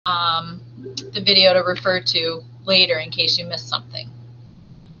the video to refer to later in case you missed something.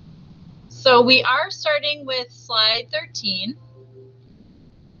 So we are starting with slide 13,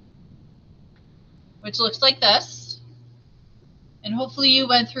 which looks like this. And hopefully you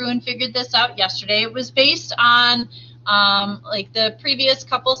went through and figured this out yesterday. It was based on like the previous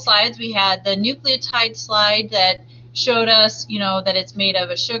couple slides. We had the nucleotide slide that showed us, you know, that it's made of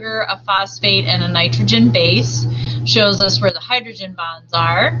a sugar, a phosphate, and a nitrogen base. Shows us where the hydrogen bonds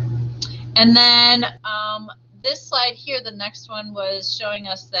are. And then this slide here, the next one, was showing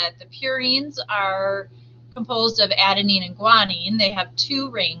us that the purines are composed of adenine and guanine. They have 2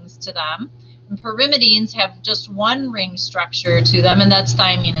 rings to them. And pyrimidines have just 1 ring structure to them, and that's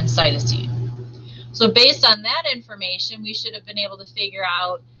thymine and cytosine. So based on that information, we should have been able to figure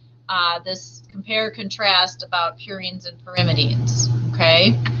out this compare-contrast about purines and pyrimidines,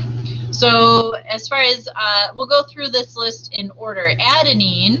 okay? So as far as, we'll go through this list in order.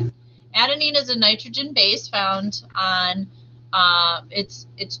 Adenine is a nitrogen base found on,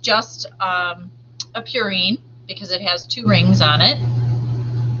 it's just a purine because it has 2 rings on it.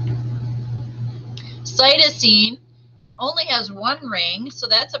 Cytosine only has 1 ring, so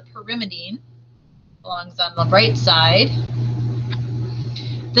that's a pyrimidine, belongs on the right side.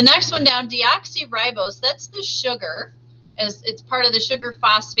 The next one down, deoxyribose, that's the sugar, as it's part of the sugar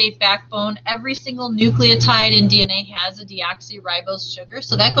phosphate backbone. Every single nucleotide in DNA has a deoxyribose sugar,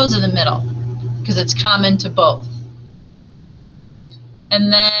 so that goes in the middle because it's common to both.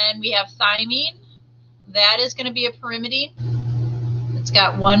 And then we have thymine. That is going to be a pyrimidine. It's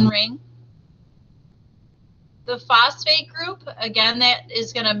got 1 ring. The phosphate group, again, that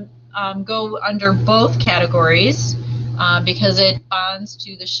is going to go under both categories because it bonds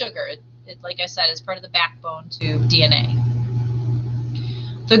to the sugar. It, like I said, is part of the backbone to DNA.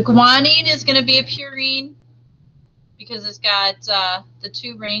 The guanine is going to be a purine because it's got the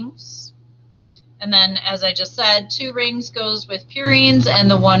 2 rings. And then, as I just said, 2 rings goes with purines and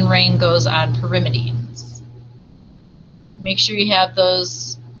the 1 ring goes on pyrimidines. Make sure you have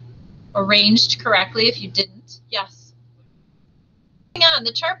those arranged correctly if you didn't. Yes. Moving on,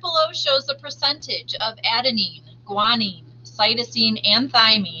 the chart below shows the percentage of adenine, guanine, cytosine, and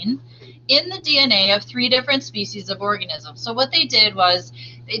thymine in the DNA of 3 different species of organisms. So what they did was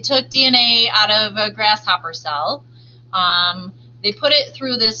they took DNA out of a grasshopper cell. They put it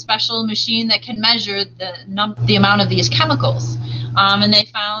through this special machine that can measure the amount of these chemicals. And they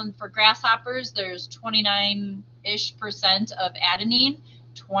found for grasshoppers, there's 29-ish% of adenine,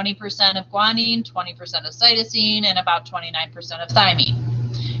 20% of guanine, 20% of cytosine, and about 29% of thymine.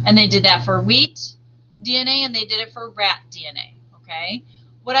 And they did that for wheat DNA, and they did it for rat DNA, okay?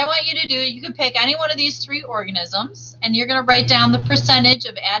 What I want you to do, you can pick any one of these 3 organisms, and you're going to write down the percentage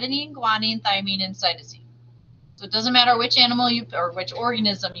of adenine, guanine, thymine, and cytosine. So it doesn't matter which animal or which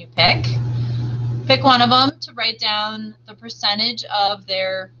organism you pick. Pick one of them to write down the percentage of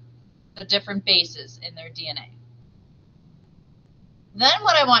the different bases in their DNA. Then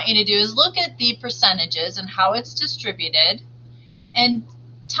what I want you to do is look at the percentages and how it's distributed and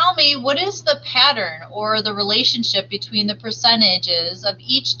tell me what is the pattern or the relationship between the percentages of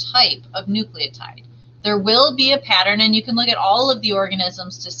each type of nucleotide. There will be a pattern, and you can look at all of the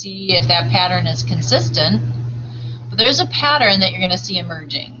organisms to see if that pattern is consistent, but there's a pattern that you're going to see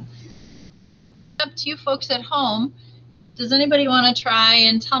emerging. Up to you folks at home, does anybody want to try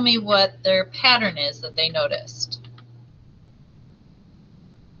and tell me what their pattern is that they noticed?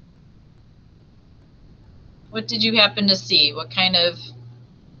 What did you happen to see? What kind of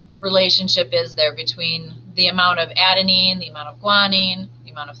relationship is there between the amount of adenine, the amount of guanine,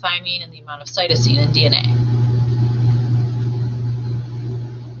 the amount of thymine, and the amount of cytosine in DNA?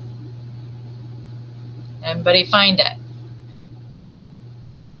 Everybody find it.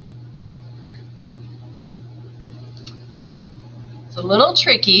 It's a little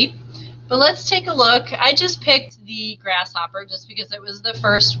tricky, but let's take a look. I just picked the grasshopper just because it was the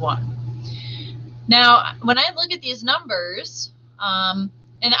first one. Now, when I look at these numbers, and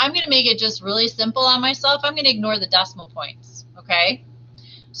I'm going to make it just really simple on myself, I'm going to ignore the decimal points, okay?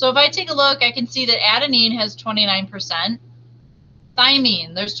 So if I take a look, I can see that adenine has 29%.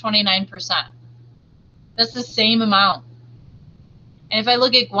 Thymine, there's 29%. That's the same amount. And if I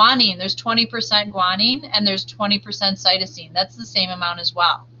look at guanine, there's 20% guanine and there's 20% cytosine. That's the same amount as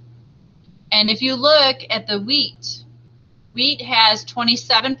well. And if you look at the wheat, wheat has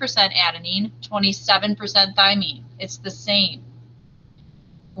 27% adenine, 27% thymine. It's the same.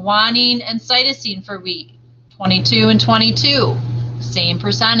 Guanine and cytosine for wheat, 22 and 22, same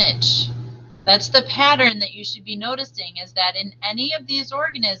percentage. That's the pattern that you should be noticing, is that in any of these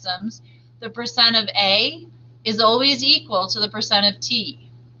organisms, the percent of A is always equal to the percent of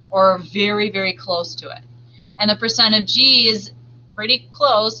T. or very, very close to it. And the percent of G is pretty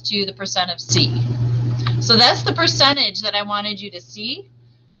close to the percent of C. So that's the percentage that I wanted you to see,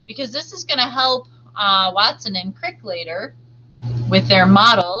 because this is going to help Watson and Crick later with their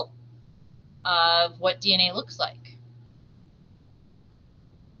model of what DNA looks like.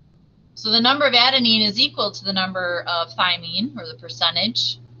 So the number of adenine is equal to the number of thymine, or the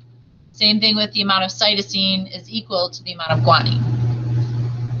percentage. Same thing with the amount of cytosine is equal to the amount of guanine.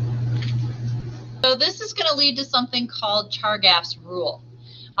 So this is going to lead to something called Chargaff's rule.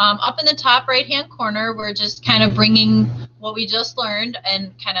 Up in the top right-hand corner, we're just kind of bringing what we just learned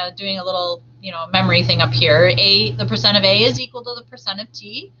and kind of doing a little, memory thing up here. The percent of A is equal to the percent of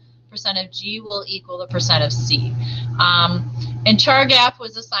T. Percent of G will equal the percent of C. And Chargaff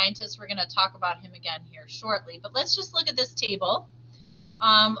was a scientist. We're going to talk about him again here shortly. But let's just look at this table.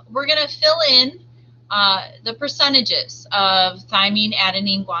 We're going to fill in the percentages of thymine,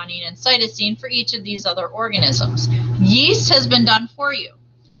 adenine, guanine, and cytosine for each of these other organisms. Yeast has been done for you.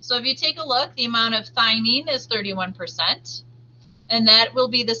 So if you take a look, the amount of thymine is 31%, and that will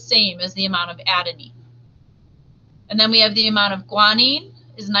be the same as the amount of adenine. And then we have the amount of guanine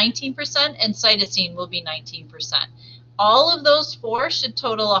is 19%, and cytosine will be 19%. All of those four should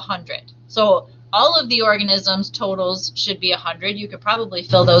total 100. So all of the organisms' totals should be 100. You could probably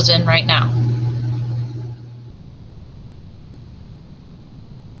fill those in right now.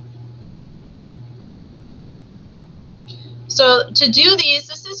 So to do these,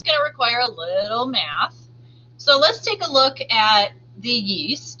 this is going to require a little math. So let's take a look at the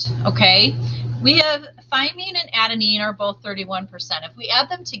yeast, okay? We have thymine and adenine are both 31%. If we add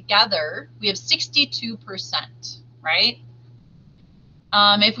them together, we have 62%, right?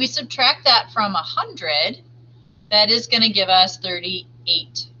 If we subtract that from 100, that is going to give us 38%.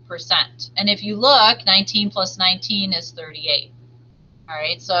 And if you look, 19 plus 19 is 38. All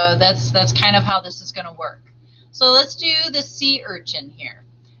right, so that's kind of how this is going to work. So let's do the sea urchin here.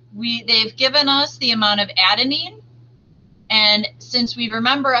 They've given us the amount of adenine, and since we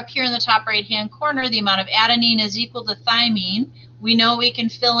remember up here in the top right-hand corner, the amount of adenine is equal to thymine, we know we can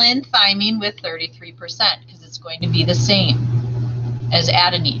fill in thymine with 33% because it's going to be the same as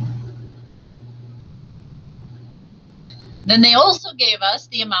adenine. Then they also gave us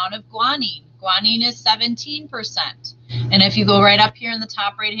the amount of guanine. Guanine is 17%. And if you go right up here in the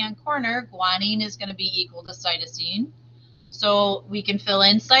top right-hand corner, guanine is going to be equal to cytosine. So we can fill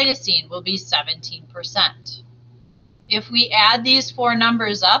in cytosine will be 17%. If we add these four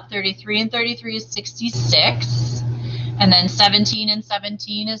numbers up, 33 and 33 is 66. And then 17 and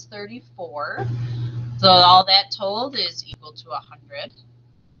 17 is 34. So all that totaled is equal to 100.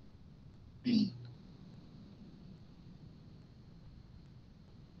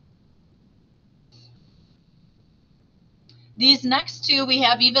 These next two, we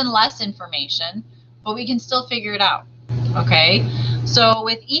have even less information, but we can still figure it out, okay? So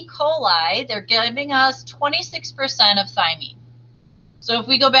with E. coli, they're giving us 26% of thymine. So if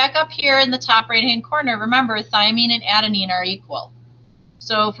we go back up here in the top right-hand corner, remember thymine and adenine are equal.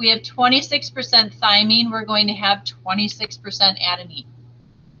 So if we have 26% thymine, we're going to have 26% adenine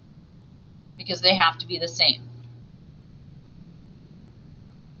because they have to be the same.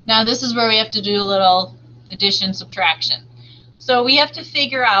 Now this is where we have to do a little addition, subtraction. So we have to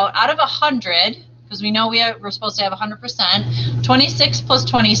figure out of 100, because we know we're supposed to have 100%, 26 plus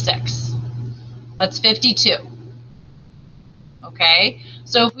 26. That's 52. Okay,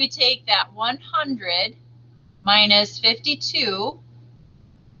 so if we take that 100 minus 52,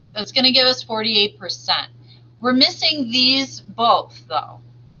 that's going to give us 48%. We're missing these both, though.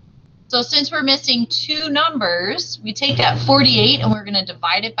 So since we're missing two numbers, we take that 48 and we're going to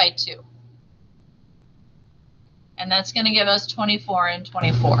divide it by 2. And that's going to give us 24 and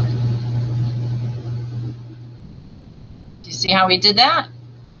 24. Do you see how we did that?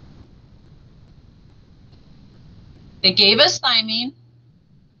 They gave us thymine.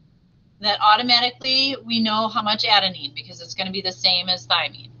 That automatically we know how much adenine because it's going to be the same as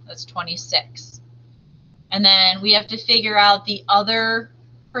thymine. That's 26. And then we have to figure out the other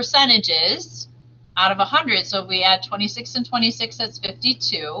percentages out of 100. So if we add 26 and 26, that's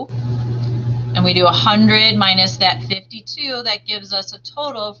 52. And we do 100 minus that 52, that gives us a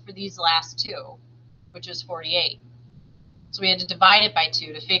total for these last two, which is 48. So we had to divide it by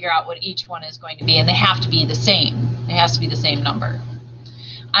 2 to figure out what each one is going to be, and they have to be the same. It has to be the same number.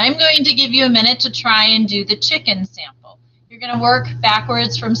 I'm going to give you a minute to try and do the chicken sample. You're going to work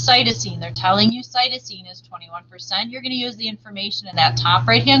backwards from cytosine. They're telling you cytosine is 21%. You're going to use the information in that top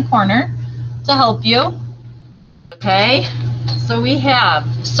right-hand corner to help you. Okay, so we have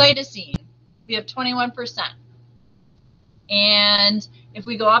cytosine. We have 21%. And if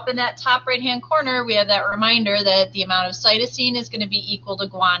we go up in that top right-hand corner, we have that reminder that the amount of cytosine is going to be equal to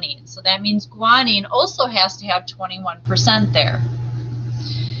guanine. So that means guanine also has to have 21% there.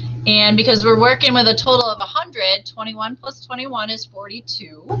 And because we're working with a total of 100, 21 plus 21 is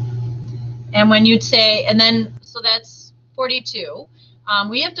 42. And when you say, and then, so that's 42.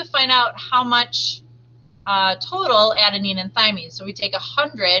 We have to find out how much total adenine and thymine. So we take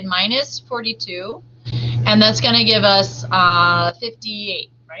 100 minus 42, and that's going to give us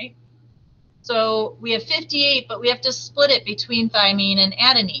 58, right? So we have 58, but we have to split it between thymine and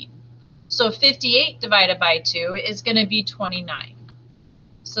adenine. So 58 divided by 2 is going to be 29.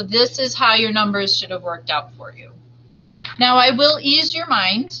 So this is how your numbers should have worked out for you. Now I will ease your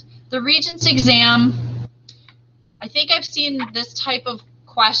mind. The Regents exam, I think I've seen this type of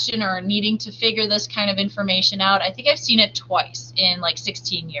question or needing to figure this kind of information out. I think I've seen it twice in like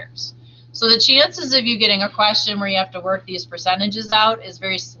 16 years. So the chances of you getting a question where you have to work these percentages out is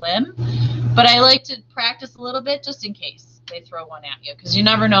very slim. But I like to practice a little bit just in case they throw one at you, because you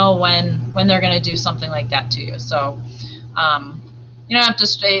never know when they're going to do something like that to you. So you don't have to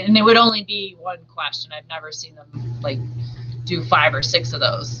stay, and it would only be one question. I've never seen them like do 5 or 6 of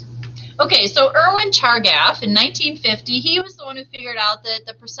those. Okay, so Erwin Chargaff in 1950, he was the one who figured out that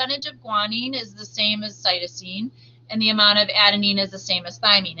the percentage of guanine is the same as cytosine and the amount of adenine is the same as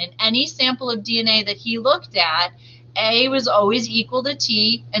thymine. In any sample of DNA that he looked at, A was always equal to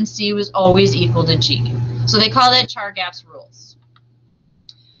T and C was always equal to G. So they call that Chargaff's rules.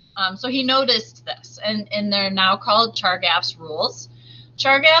 So he noticed this, and they're now called Chargaff's rules.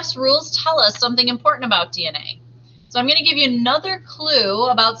 Chargaff's rules tell us something important about DNA. So I'm going to give you another clue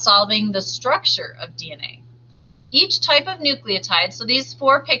about solving the structure of DNA. Each type of nucleotide, so these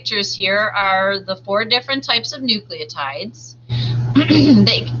 4 pictures here are the 4 different types of nucleotides.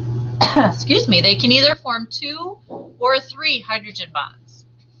 Excuse me, they can either form 2 or 3 hydrogen bonds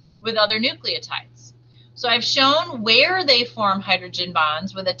with other nucleotides. So I've shown where they form hydrogen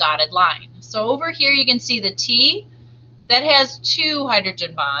bonds with a dotted line. So over here you can see the T that has 2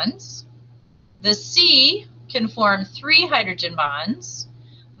 hydrogen bonds. The C can form 3 hydrogen bonds.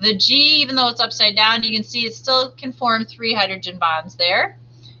 The G, even though it's upside down, you can see it still can form 3 hydrogen bonds there.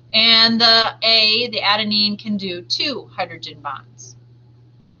 And the A, the adenine, can do 2 hydrogen bonds.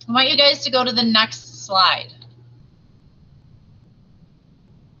 I want you guys to go to the next slide.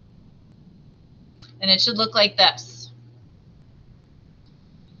 And it should look like this.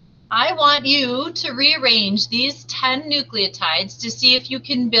 I want you to rearrange these 10 nucleotides to see if you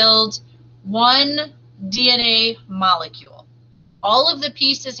can build one DNA molecule. All of the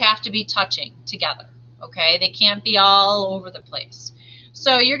pieces have to be touching together, okay? They can't be all over the place.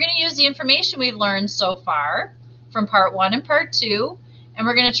 So you're going to use the information we've learned so far from part 1 and part 2, and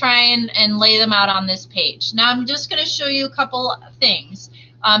we're going to try and lay them out on this page. Now I'm just going to show you a couple things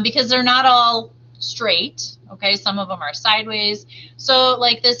because they're not all straight, okay? Some of them are sideways. So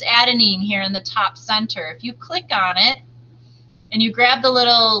like this adenine here in the top center, if you click on it and you grab the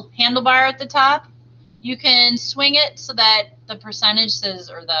little handlebar at the top, you can swing it so that the percentage says,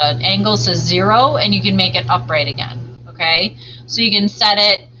 or the angle says 0, and you can make it upright again, okay? So you can set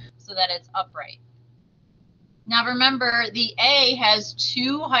it so that it's upright. Now remember, the A has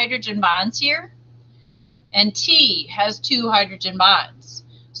 2 hydrogen bonds here, and T has 2 hydrogen bonds.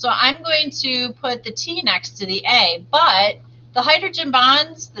 So I'm going to put the T next to the A, but the hydrogen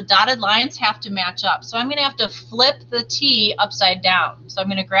bonds, the dotted lines, have to match up. So I'm going to have to flip the T upside down. So I'm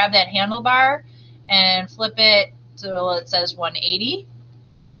going to grab that handlebar and flip it till it says 180.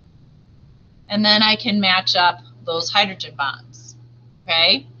 And then I can match up those hydrogen bonds,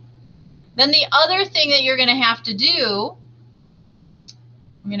 okay? Then the other thing that you're going to have to do,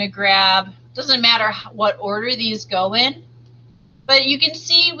 I'm going to grab, doesn't matter what order these go in, but you can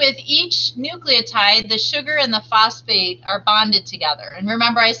see with each nucleotide, the sugar and the phosphate are bonded together. And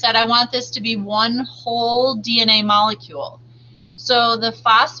remember I said I want this to be one whole DNA molecule. So the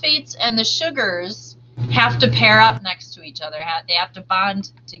phosphates and the sugars have to pair up next to each other. They have to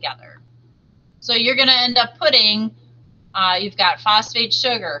bond together. So you're going to end up putting, you've got phosphate,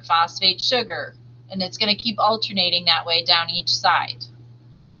 sugar, and it's going to keep alternating that way down each side.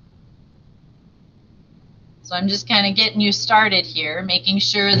 So I'm just kind of getting you started here, making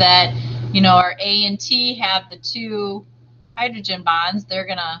sure that, you know, our A and T have the 2 hydrogen bonds. They're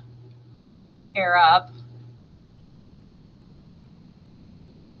going to pair up.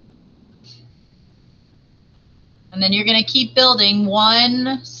 And then you're going to keep building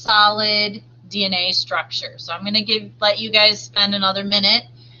one solid DNA structure. So I'm going to let you guys spend another minute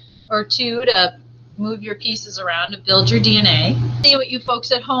or 2 to move your pieces around to build your DNA. See what you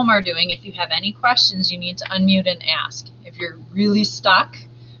folks at home are doing. If you have any questions, you need to unmute and ask. If you're really stuck,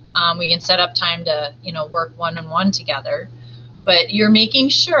 we can set up time to, work one-on-one together. But you're making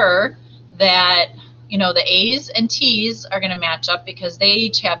sure that, the A's and T's are going to match up because they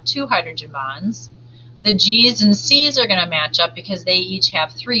each have 2 hydrogen bonds. The G's and C's are going to match up because they each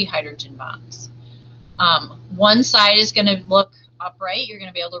have 3 hydrogen bonds. One side is going to look upright. You're going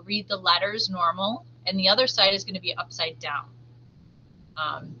to be able to read the letters normal, and the other side is going to be upside down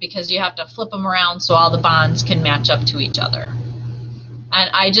because you have to flip them around so all the bonds can match up to each other. And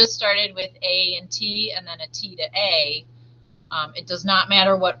I just started with A and T and then a T to A. It does not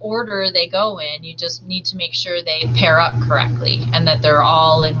matter what order they go in. You just need to make sure they pair up correctly and that they're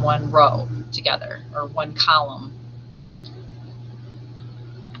all in one row together or one column.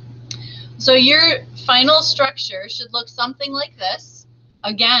 So your final structure should look something like this.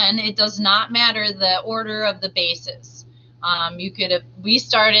 Again, it does not matter the order of the bases. We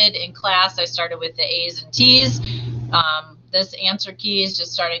started in class, I started with the A's and T's. This answer key is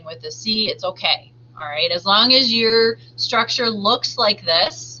just starting with the C. It's okay. All right, as long as your structure looks like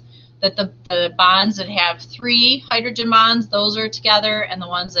this, that the bonds that have 3 hydrogen bonds, those are together, and the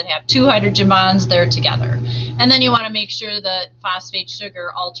ones that have 2 hydrogen bonds, they're together. And then you want to make sure that phosphate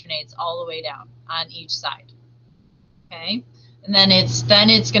sugar alternates all the way down on each side. Okay, and then it's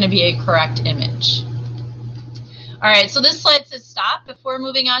going to be a correct image. All right, so this slide says stop. Before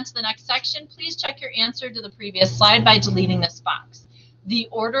moving on to the next section, please check your answer to the previous slide by deleting this box. The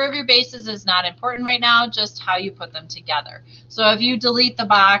order of your bases is not important right now, just how you put them together. So if you delete the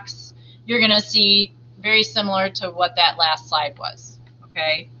box, you're going to see very similar to what that last slide was,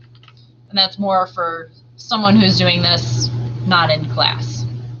 okay? And that's more for someone who's doing this not in class.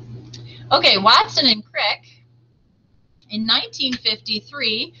 Okay, Watson and Crick, in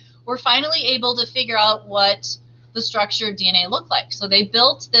 1953, were finally able to figure out what the structure of DNA looked like. So they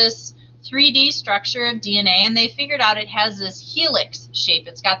built this 3D structure of DNA, and they figured out it has this helix shape.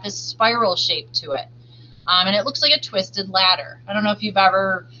 It's got this spiral shape to it, and it looks like a twisted ladder. I don't know if you've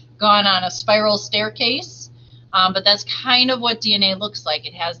ever gone on a spiral staircase, but that's kind of what DNA looks like.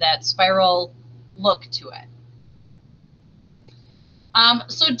 It has that spiral look to it.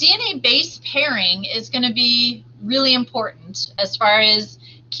 So DNA base pairing is going to be really important as far as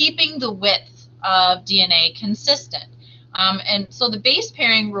keeping the width of DNA consistent. And so the base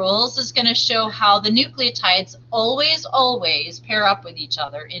pairing rules is going to show how the nucleotides always pair up with each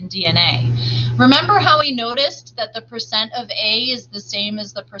other in DNA. Remember how we noticed that the percent of A is the same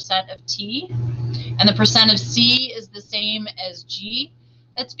as the percent of T, and the percent of C is the same as G?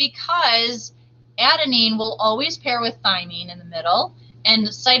 That's because adenine will always pair with thymine in the middle, and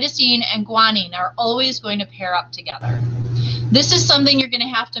cytosine and guanine are always going to pair up together. This is something you're going to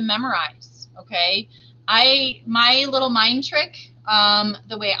have to memorize, okay? My little mind trick,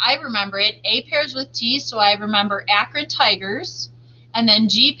 the way I remember it, A pairs with T, so I remember Akron Tigers, and then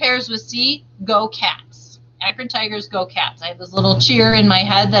G pairs with C, go Cats. Akron Tigers, go Cats. I have this little cheer in my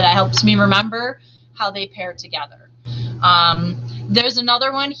head that helps me remember how they pair together. There's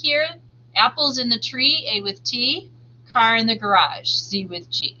another one here, apples in the tree, A with T, car in the garage, C with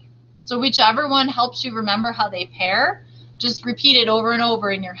G. So whichever one helps you remember how they pair, just repeat it over and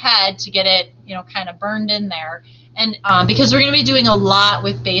over in your head to get it, kind of burned in there. And because we're going to be doing a lot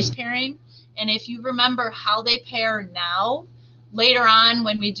with base pairing, and if you remember how they pair now, later on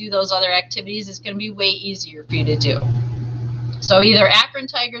when we do those other activities, it's going to be way easier for you to do. So either Akron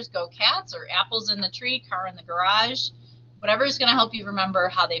Tigers, go Cats, or apples in the tree, car in the garage, whatever is going to help you remember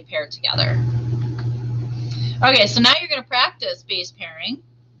how they pair together. Okay, so now you're going to practice base pairing.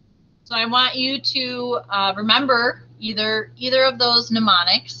 So I want you to remember either of those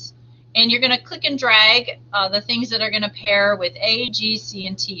mnemonics, and you're going to click and drag the things that are going to pair with A, G, C,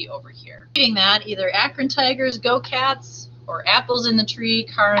 and T over here. Reading that, either Akron Tigers, go Cats, or apples in the tree,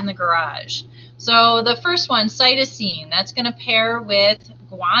 car in the garage. So the first one, cytosine, that's going to pair with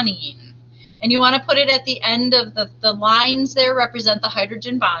guanine. And you want to put it at the end of the lines there, represent the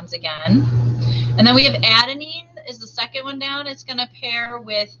hydrogen bonds again. And then we have adenine is the second one down. It's going to pair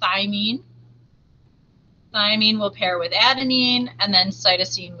with thymine. Thymine will pair with adenine, and then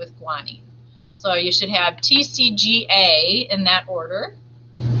cytosine with guanine. So you should have TCGA in that order,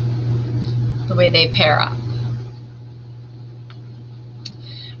 the way they pair up.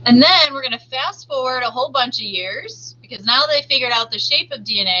 And then we're going to fast forward a whole bunch of years, because now they figured out the shape of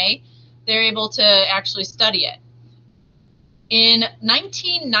DNA, they're able to actually study it. In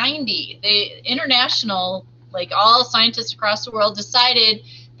 1990, all scientists across the world decided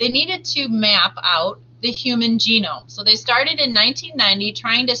they needed to map out the human genome. So they started in 1990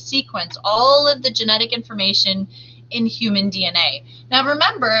 trying to sequence all of the genetic information in human DNA. Now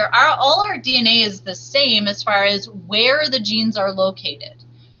remember, all our DNA is the same as far as where the genes are located.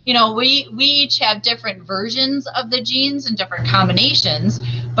 You know, we each have different versions of the genes and different combinations,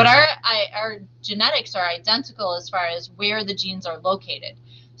 but our genetics are identical as far as where the genes are located.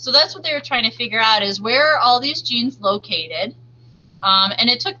 So that's what they were trying to figure out, is where are all these genes located? And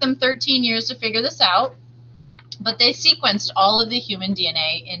it took them 13 years to figure this out, but they sequenced all of the human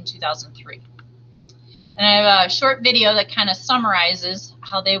DNA in 2003. And I have a short video that kind of summarizes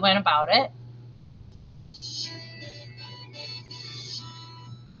how they went about it.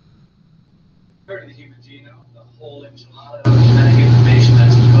 Part of the human genome, the whole enchilada of genetic information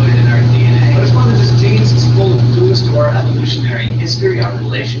that's encoded in our DNA. But it's more than just genes, it's full of clues to our evolutionary history, our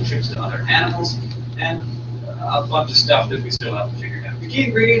relationships to other animals, and a bunch of stuff that we still haven't figured out. The key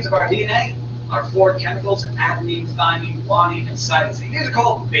ingredients of our DNA are 4 chemicals: adenine, thymine, guanine, and cytosine. These are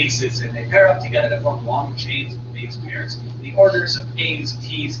called bases, and they pair up together to form long chains of base pairs. The orders of A's,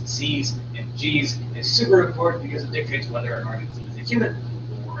 T's, C's, and G's is super important because it dictates whether an organism is a human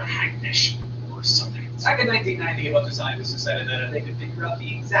or a hagfish or something. Back in 1990, a bunch of scientists decided that if they could figure out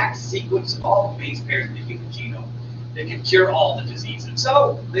the exact sequence of all the base pairs in the human genome, they could cure all the diseases.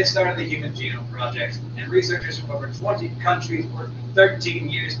 So they started the Human Genome Project, and researchers from over 20 countries worked 13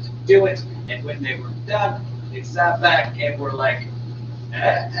 years to do it. And when they were done, they sat back and were like,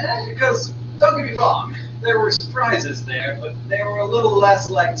 because don't get me wrong, there were surprises there, but they were a little less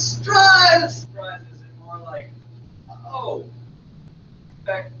like surprises and more like, oh, in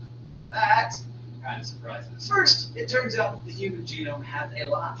fact, that's kind of surprises. First, it turns out that the human genome has a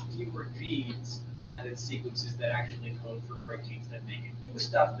lot fewer genes and its sequences that actually code for proteins that make it do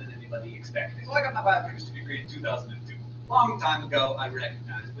stuff than anybody expected. So I got my biochemistry degree in 2002. Long time ago, I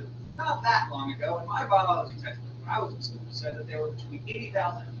recognized, but not that long ago, in my biology textbook when I was in school, said that there were between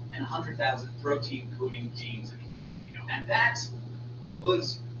 80,000 and 100,000 protein-coding genes in the human genome. And that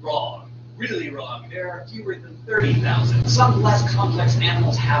was wrong. Really wrong. There are fewer than 30,000. Some less complex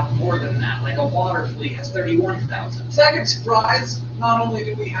animals have more than that, like a water flea has 31,000. Second surprise, not only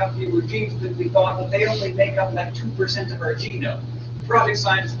do we have fewer genes than we thought, but they only make up like 2% of our genome. Project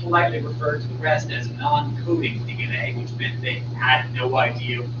scientists politely referred to the rest as non-coding DNA, which meant they had no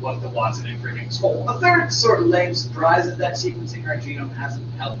idea what the Watson and Crick told. A third sort of lame surprise is that sequencing our genome hasn't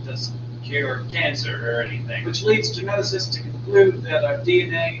helped us cure cancer or anything, which leads geneticists to conclude that our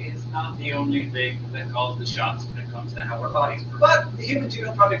DNA is not the only thing that calls the shots when it comes to how our bodies work. But the Human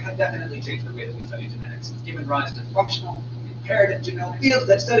Genome Project has definitely changed the way that we study genetics. It's given rise to functional, imperative genome fields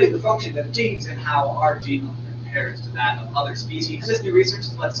that study the function of genes and how our genome compares to that of other species. This new research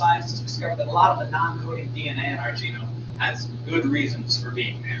has led scientists to discover that a lot of the non-coding DNA in our genome has good reasons for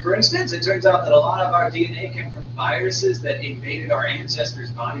being there. For instance, it turns out that a lot of our DNA came from viruses that invaded our ancestors'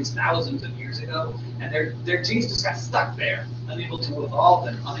 bodies thousands of years ago, and their genes just got stuck there, unable to evolve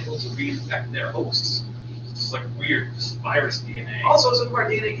and unable to reinfect their hosts. It's like weird, virus DNA. Also, some of our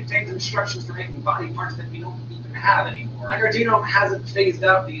DNA contains instructions for making body parts that we don't even have anymore. Like our genome hasn't phased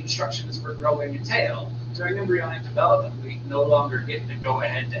out the instructions for growing a tail. During embryonic development, we no longer get to go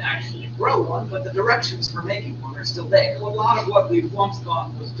ahead to actually grow one, but the directions for making one are still there. So a lot of what we once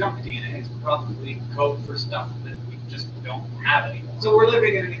thought was junk DNA is probably code for stuff that we just don't have anymore. So we're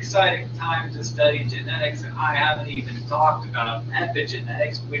living in an exciting time to study genetics, and I haven't even talked about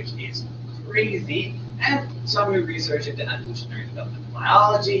epigenetics, which is crazy, and some new research into evolutionary developmental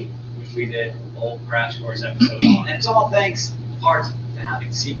biology, which we did a whole crash course episode on. And it's all thanks, in part, to having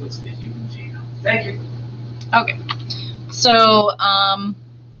sequenced the human genome. Thank you. Okay, so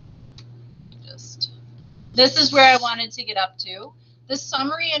this is where I wanted to get up to. The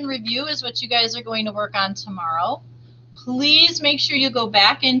summary and review is what you guys are going to work on tomorrow. Please make sure you go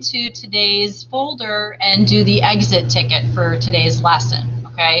back into today's folder and do the exit ticket for today's lesson,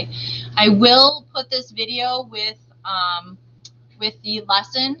 okay? I will put this video with the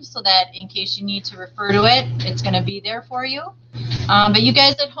lesson so that in case you need to refer to it, it's going to be there for you. But you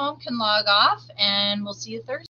guys at home can log off, and we'll see you Thursday.